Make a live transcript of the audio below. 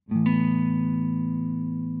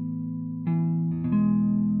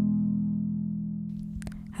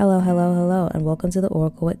Hello, and welcome to the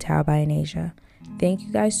Oracle with Tarot by Anasia. Thank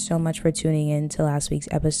you guys so much for tuning in to last week's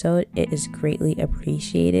episode. It is greatly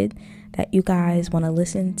appreciated that you guys want to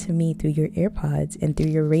listen to me through your AirPods and through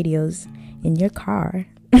your radios in your car.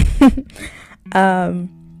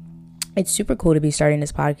 It's super cool to be starting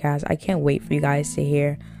this podcast. I can't wait for you guys to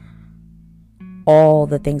hear all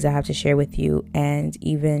the things I have to share with you and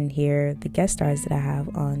even hear the guest stars that I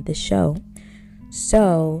have on this show.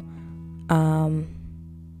 So,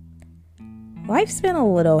 life's been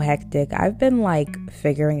a little hectic. I've been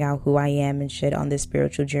figuring out who I am and shit on this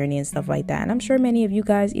spiritual journey and stuff like that. And I'm sure many of you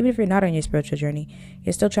guys, even if you're not on your spiritual journey,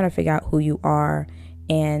 you're still trying to figure out who you are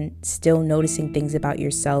and still noticing things about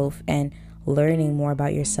yourself and learning more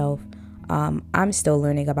about yourself. I'm still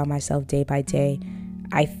learning about myself day by day.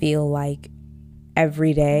 I feel like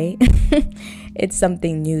every day it's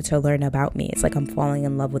something new to learn about me. It's like I'm falling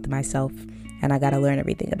in love with myself and I got to learn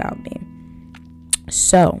everything about me.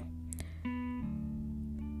 So,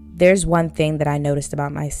 there's one thing that I noticed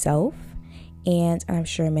about myself, and I'm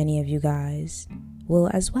sure many of you guys will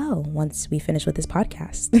as well once we finish with this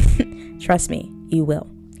podcast. Trust me, you will.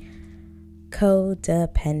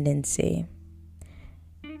 Codependency.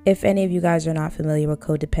 If any of you guys are not familiar with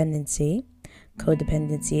codependency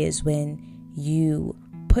is when you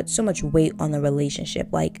put so much weight on the relationship.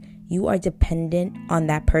 Like, you are dependent on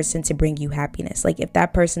that person to bring you happiness. Like, if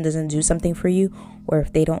that person doesn't do something for you, or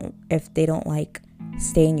if they don't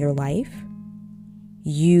stay in your life,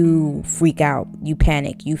 you freak out, you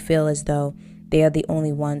panic, you feel as though they are the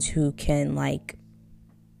only ones who can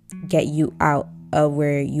get you out of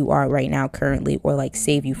where you are right now currently, or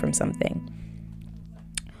save you from something.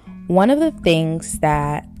 One of the things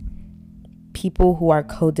that people who are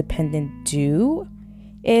codependent do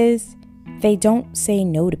is they don't say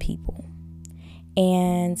no to people.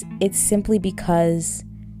 And it's simply because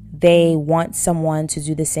they want someone to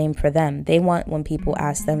do the same for them. They want, when people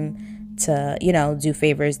ask them to, do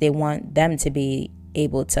favors, they want them to be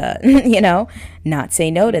able to, not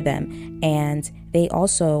say no to them. And they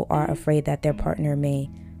also are afraid that their partner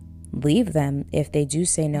may leave them if they do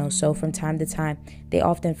say no. So from time to time, they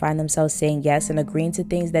often find themselves saying yes and agreeing to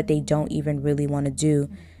things that they don't even really want to do,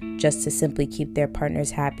 just to simply keep their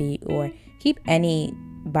partners happy or keep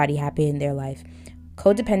anybody happy in their life.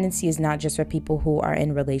 Codependency is not just for people who are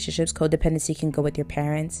in relationships. Codependency can go with your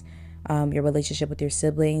parents, your relationship with your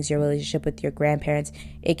siblings, your relationship with your grandparents.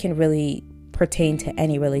 It can really pertain to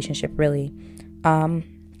any relationship, really.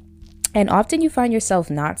 And often you find yourself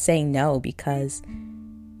not saying no because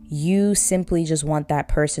you simply just want that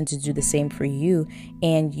person to do the same for you.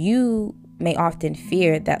 And you may often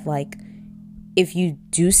fear that, if you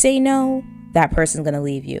do say no, that person's going to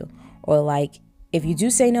leave you. Or if you do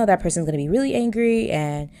say no, that person's going to be really angry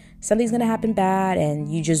and something's going to happen bad,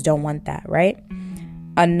 and you just don't want that, right?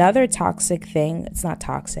 Another toxic thing, it's not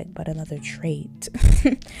toxic, but another trait.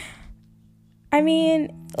 I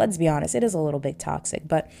mean, let's be honest, it is a little bit toxic,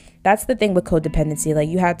 but that's the thing with codependency.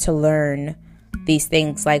 You had to learn these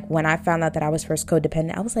things. When I found out that I was first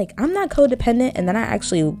codependent, I was like, I'm not codependent. And then I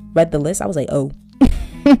actually read the list. I was like, oh.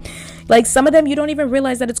 Some of them you don't even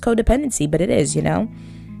realize that it's codependency, but it is,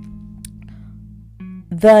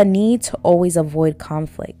 The need to always avoid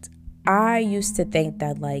conflict. I used to think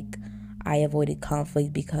that I avoided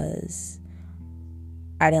conflict because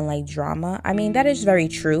I didn't like drama. I mean, that is very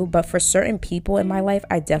true, but for certain people in my life,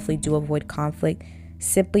 I definitely do avoid conflict,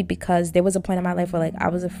 simply because there was a point in my life where I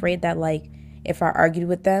was afraid that if I argued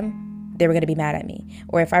with them, they were going to be mad at me.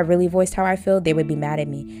 Or if I really voiced how I feel, they would be mad at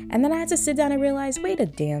me. And then I had to sit down and realize, wait a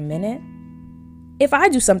damn minute. If I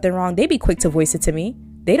do something wrong, they be quick to voice it to me.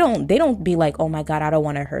 They don't be like, oh my God, I don't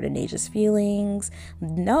want to hurt Anasia's feelings.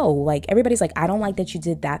 No, everybody's like, I don't like that you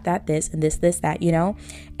did that, this, and this, that,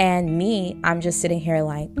 And me, I'm just sitting here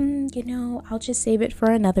I'll just save it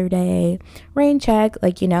for another day. Rain check,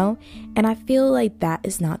 And I feel like that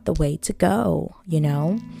is not the way to go,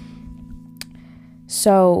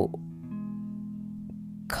 So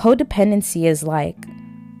codependency is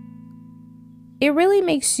it really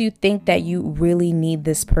makes you think that you really need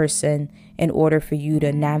this person in order for you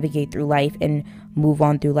to navigate through life and move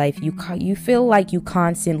on through life. You feel like you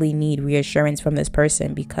constantly need reassurance from this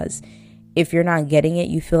person, because if you're not getting it,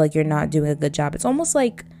 you feel like you're not doing a good job. It's almost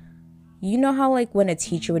like, how when a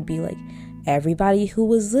teacher would be like, everybody who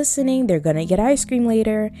was listening, they're gonna get ice cream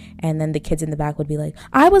later, and then the kids in the back would be like,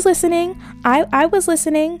 I was listening. I was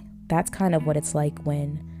listening. That's kind of what it's like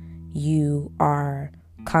when you are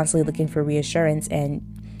constantly looking for reassurance and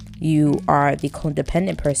you are the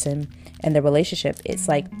codependent person in the relationship. It's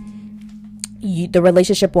the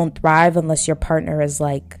relationship won't thrive unless your partner is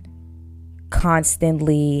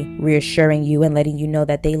constantly reassuring you and letting you know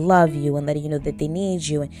that they love you and letting you know that they need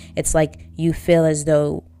you. And it's like you feel as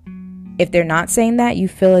though if they're not saying that, you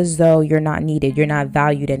feel as though you're not needed, you're not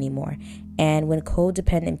valued anymore. And when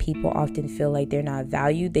codependent people often feel like they're not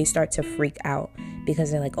valued, they start to freak out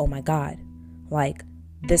because they're like, oh my God, like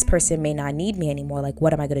this person may not need me anymore. Like,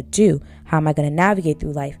 what am I going to do? How am I going to navigate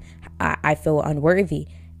through life? I feel unworthy.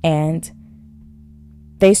 And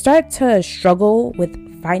they start to struggle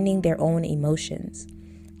with finding their own emotions.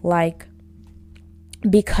 Like,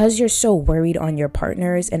 because you're so worried on your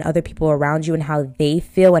partners and other people around you and how they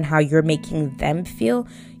feel and how you're making them feel,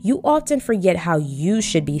 you often forget how you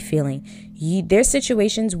should be feeling. There's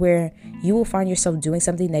situations where you will find yourself doing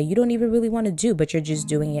something that you don't even really want to do, but you're just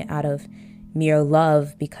doing it out of mere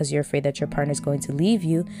love because you're afraid that your partner is going to leave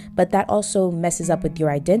you. But that also messes up with your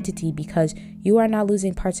identity because you are not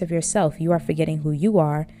losing parts of yourself. You are forgetting who you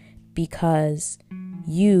are because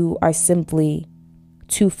you are simply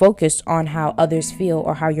too focused on how others feel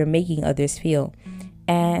or how you're making others feel.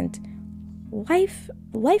 And life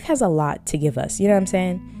has a lot to give us. You know what I'm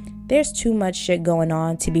saying? There's too much shit going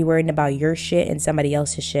on to be worried about your shit and somebody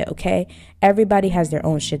else's shit, okay? Everybody has their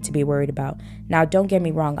own shit to be worried about. Now, don't get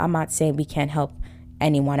me wrong. I'm not saying we can't help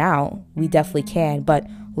anyone out. We definitely can. But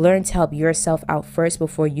learn to help yourself out first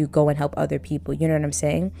before you go and help other people. You know what I'm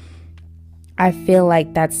saying? I feel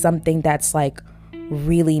like that's something that's like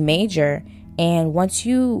really major. And once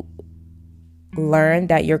you learn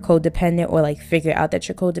that you're codependent or like figure out that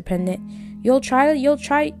you're codependent, you'll try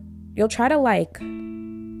to like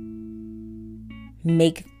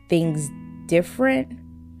make things different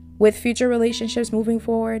with future relationships moving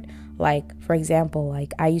forward. Like, for example,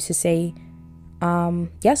 like I used to say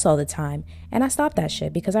yes all the time, and I stopped that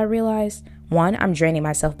shit because I realized, one, I'm draining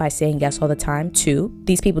myself by saying yes all the time. Two,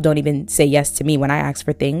 these people don't even say yes to me when I ask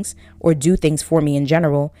for things or do things for me in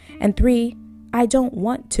general. And three, I don't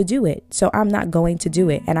want to do it, so I'm not going to do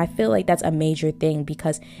it. And I feel like that's a major thing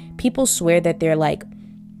because people swear that they're like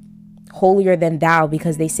holier than thou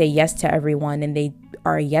because they say yes to everyone and they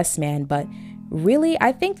are a yes man. But really,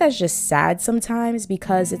 I think that's just sad sometimes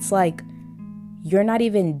because it's like you're not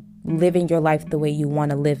even living your life the way you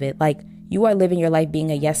want to live it. Like, you are living your life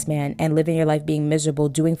being a yes man and living your life being miserable,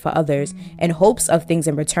 doing for others in hopes of things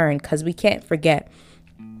in return. Because we can't forget,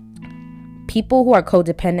 people who are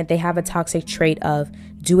codependent, they have a toxic trait of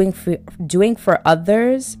doing for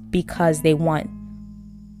others because they want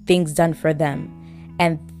things done for them.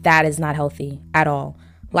 And that is not healthy at all.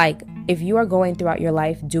 Like, if you are going throughout your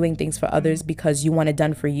life doing things for others because you want it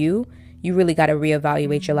done for you, you really got to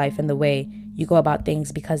reevaluate your life and the way you go about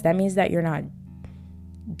things, because that means that you're not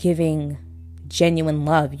giving genuine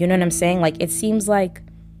love. You know what I'm saying? Like, it seems like,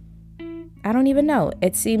 I don't even know.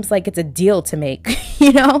 It seems like it's a deal to make,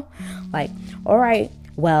 you know? Like, all right,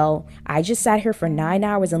 well, I just sat here for 9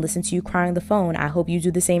 hours and listened to you cry on the phone. I hope you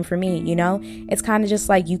do the same for me, you know? It's kind of just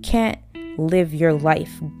like you can't live your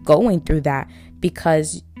life going through that,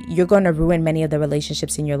 because you're going to ruin many of the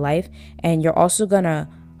relationships in your life, and you're also going to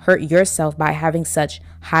hurt yourself by having such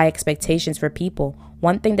high expectations for people.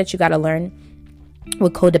 One thing that you got to learn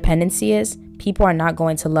with codependency is people are not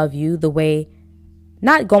going to love you the way,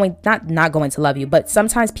 not going to love you, but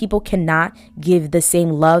sometimes people cannot give the same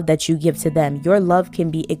love that you give to them. Your love can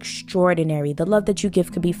be extraordinary. The love that you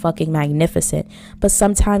give could be fucking magnificent. But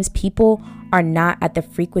sometimes people are not at the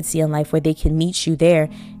frequency in life where they can meet you there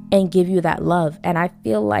and give you that love. And I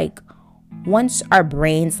feel like once our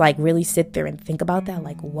brains like really sit there and think about that,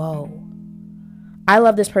 like, whoa, I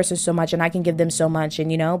love this person so much and I can give them so much,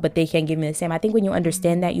 and you know, but they can't give me the same. I think when you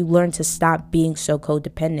understand that, you learn to stop being so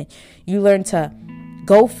codependent. You learn to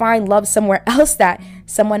go find love somewhere else, that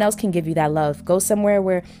someone else can give you that love. Go somewhere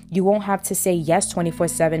where you won't have to say yes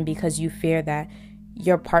 24/7 because you fear that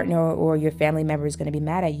your partner or your family member is going to be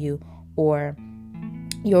mad at you, or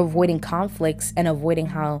you're avoiding conflicts and avoiding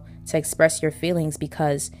how to express your feelings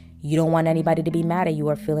because you don't want anybody to be mad at you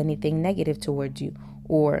or feel anything negative towards you,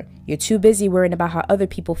 or you're too busy worrying about how other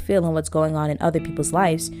people feel and what's going on in other people's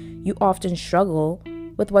lives. You often struggle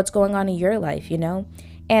with what's going on in your life, you know?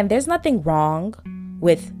 And there's nothing wrong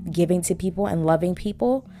with giving to people and loving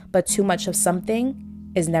people, but too much of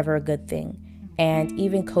something is never a good thing. And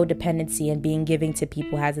even codependency and being giving to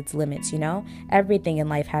people has its limits, you know? Everything in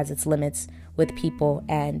life has its limits with people,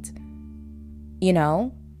 and, you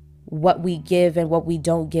know, what we give and what we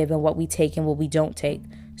don't give, and what we take and what we don't take.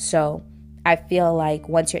 So I feel like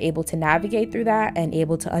once you're able to navigate through that and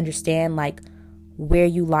able to understand like where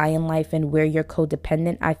you lie in life and where you're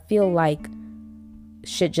codependent, I feel like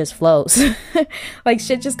shit just flows. Like,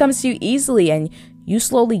 shit just comes to you easily, and you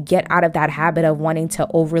slowly get out of that habit of wanting to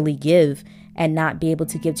overly give and not be able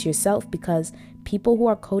to give to yourself, because people who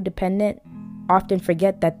are codependent often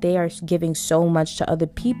forget that they are giving so much to other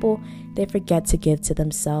people, they forget to give to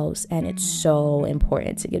themselves. And it's so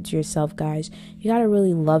important to give to yourself, guys. You gotta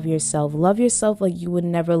really love yourself. Love yourself like you would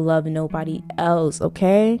never love nobody else,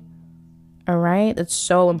 okay? All right? It's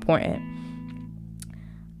so important.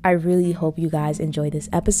 I really hope you guys enjoyed this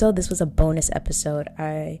episode. This was a bonus episode.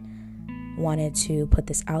 I wanted to put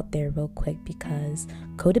this out there real quick because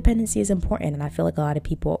codependency is important, and I feel like a lot of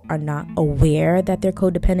people are not aware that they're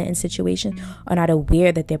codependent in situations, are not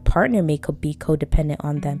aware that their partner may be codependent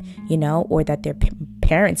on them, or that their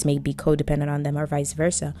parents may be codependent on them, or vice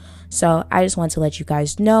versa. So I just want to let you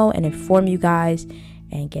guys know and inform you guys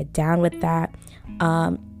and get down with that.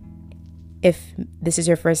 If this is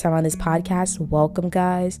your first time on this podcast, welcome,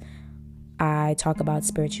 guys. I talk about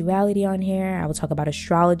spirituality on here. I will talk about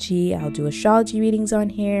astrology. I'll do astrology readings on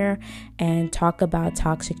here and talk about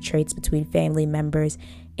toxic traits between family members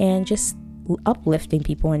and just uplifting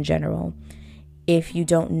people in general. If you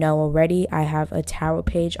don't know already, I have a tarot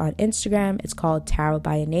page on Instagram. It's called Tarot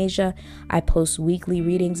by Anasia. I post weekly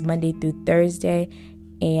readings Monday through Thursday,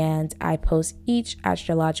 and I post each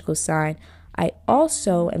astrological sign. I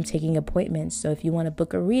also am taking appointments, so if you want to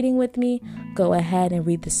book a reading with me, go ahead and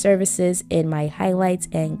read the services in my highlights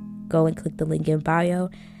and go and click the link in bio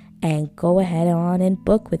and go ahead on and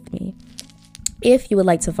book with me. If you would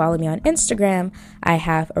like to follow me on Instagram, I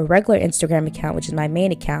have a regular Instagram account, which is my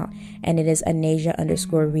main account, and it is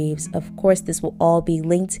Anasia_Reeves. Of course, this will all be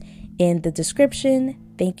linked in the description.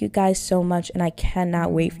 Thank you guys so much, and I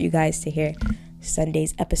cannot wait for you guys to hear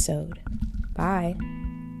Sunday's episode. Bye.